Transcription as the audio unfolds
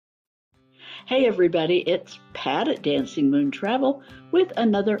Hey everybody, it's Pat at Dancing Moon Travel with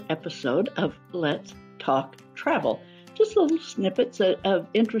another episode of Let's Talk Travel. Just little snippets of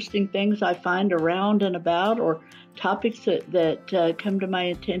interesting things I find around and about, or topics that come to my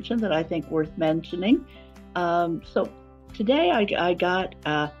attention that I think worth mentioning. So today I got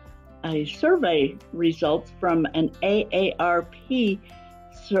a survey results from an AARP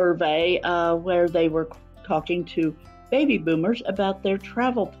survey where they were talking to baby boomers about their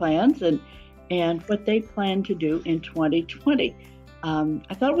travel plans and what they plan to do in 2020.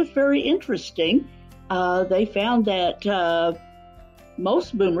 I thought it was very interesting. They found that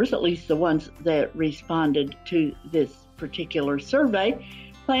most boomers, at least the ones that responded to this particular survey,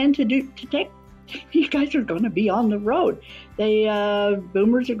 plan to take. You guys are going to be on the road.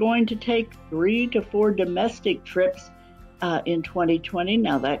 Boomers are going to take 3 to 4 domestic trips in 2020.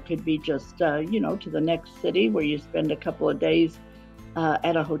 Now that could be just, to the next city where you spend a couple of days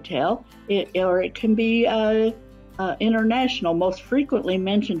at a hotel, or it can be international. Most frequently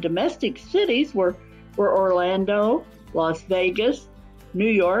mentioned domestic cities were Orlando, Las Vegas, New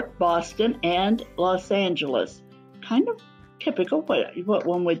York, Boston, and Los Angeles. Kind of typical, what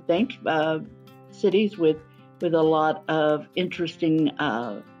one would think, cities with a lot of interesting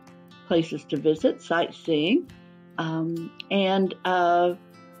places to visit, sightseeing. And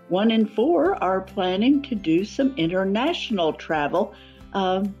 1 in 4 are planning to do some international travel,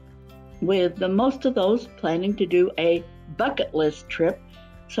 with most of those planning to do a bucket list trip,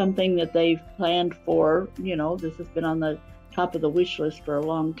 something that they've planned for. This has been on the top of the wish list for a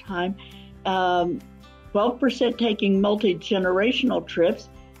long time. 12% taking multi-generational trips,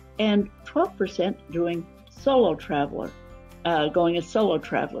 and 12% doing going as solo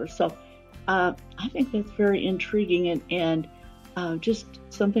travelers. So I think that's very intriguing and just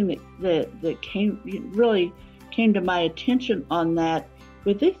something that really came to my attention on that.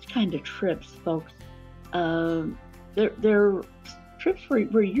 With these kind of trips, folks, they're trips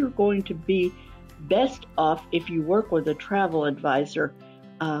where you're going to be best off if you work with a travel advisor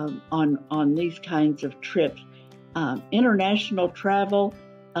on these kinds of trips. International travel,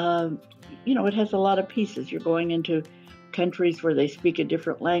 it has a lot of pieces. You're going into countries where they speak a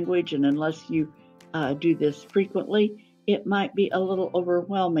different language, and unless you do this frequently, it might be a little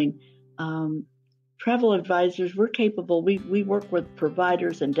overwhelming. Travel advisors, we're capable. We work with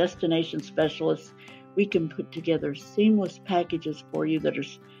providers and destination specialists. We can put together seamless packages for you that are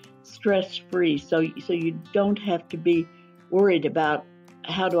stress-free, so you don't have to be worried about,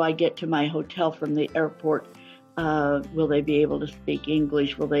 how do I get to my hotel from the airport? Will they be able to speak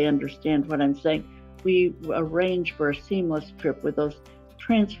English? Will they understand what I'm saying? We arrange for a seamless trip with those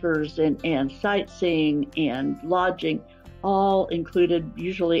transfers and sightseeing and lodging, all included,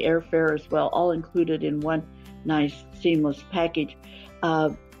 usually airfare as well, all included in one nice seamless package,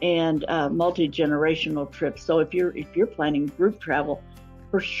 and multi-generational trips. So if you're planning group travel,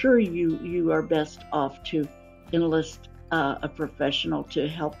 for sure you are best off to enlist a professional to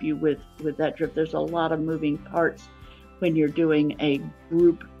help you with that trip. There's a lot of moving parts when you're doing a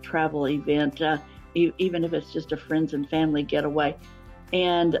group travel event, even if it's just a friends and family getaway.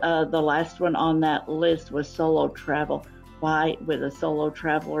 And the last one on that list was solo travel. Why would a solo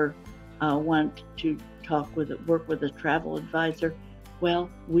traveler want to work with a travel advisor? Well,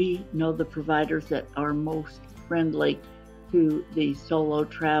 we know the providers that are most friendly to the solo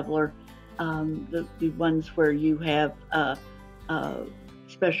traveler, the ones where you have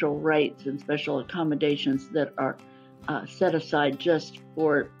special rates and special accommodations that are set aside just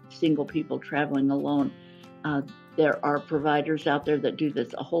for single people traveling alone. There are providers out there that do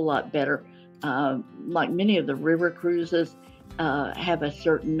this a whole lot better. Like many of the river cruises have a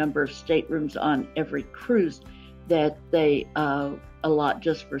certain number of staterooms on every cruise that they allot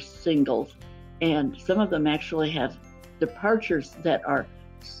just for singles. And some of them actually have departures that are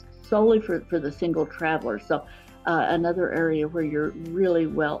solely for the single traveler. So another area where you're really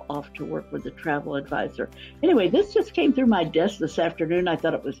well off to work with a travel advisor. Anyway, this just came through my desk this afternoon. I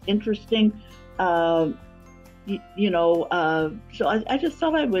thought it was interesting. So I just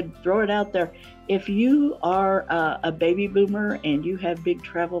thought I would throw it out there. If you are a baby boomer and you have big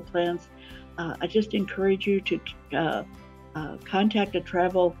travel plans, I just encourage you to contact a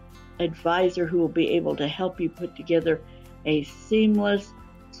travel advisor who will be able to help you put together a seamless,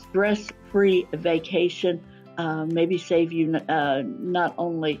 stress-free vacation. Maybe save you not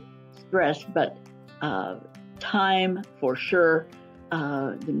only stress, but time for sure.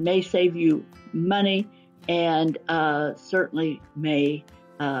 It may save you money, and certainly may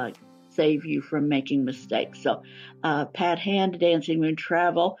save you from making mistakes. So Pat Hand, Dancing Moon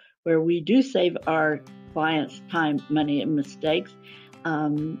Travel, where we do save our clients time, money, and mistakes.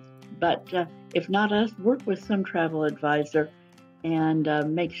 But if not us, work with some travel advisor and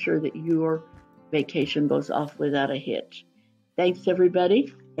make sure that your vacation goes off without a hitch. Thanks,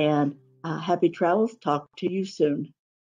 everybody, and happy travels. Talk to you soon.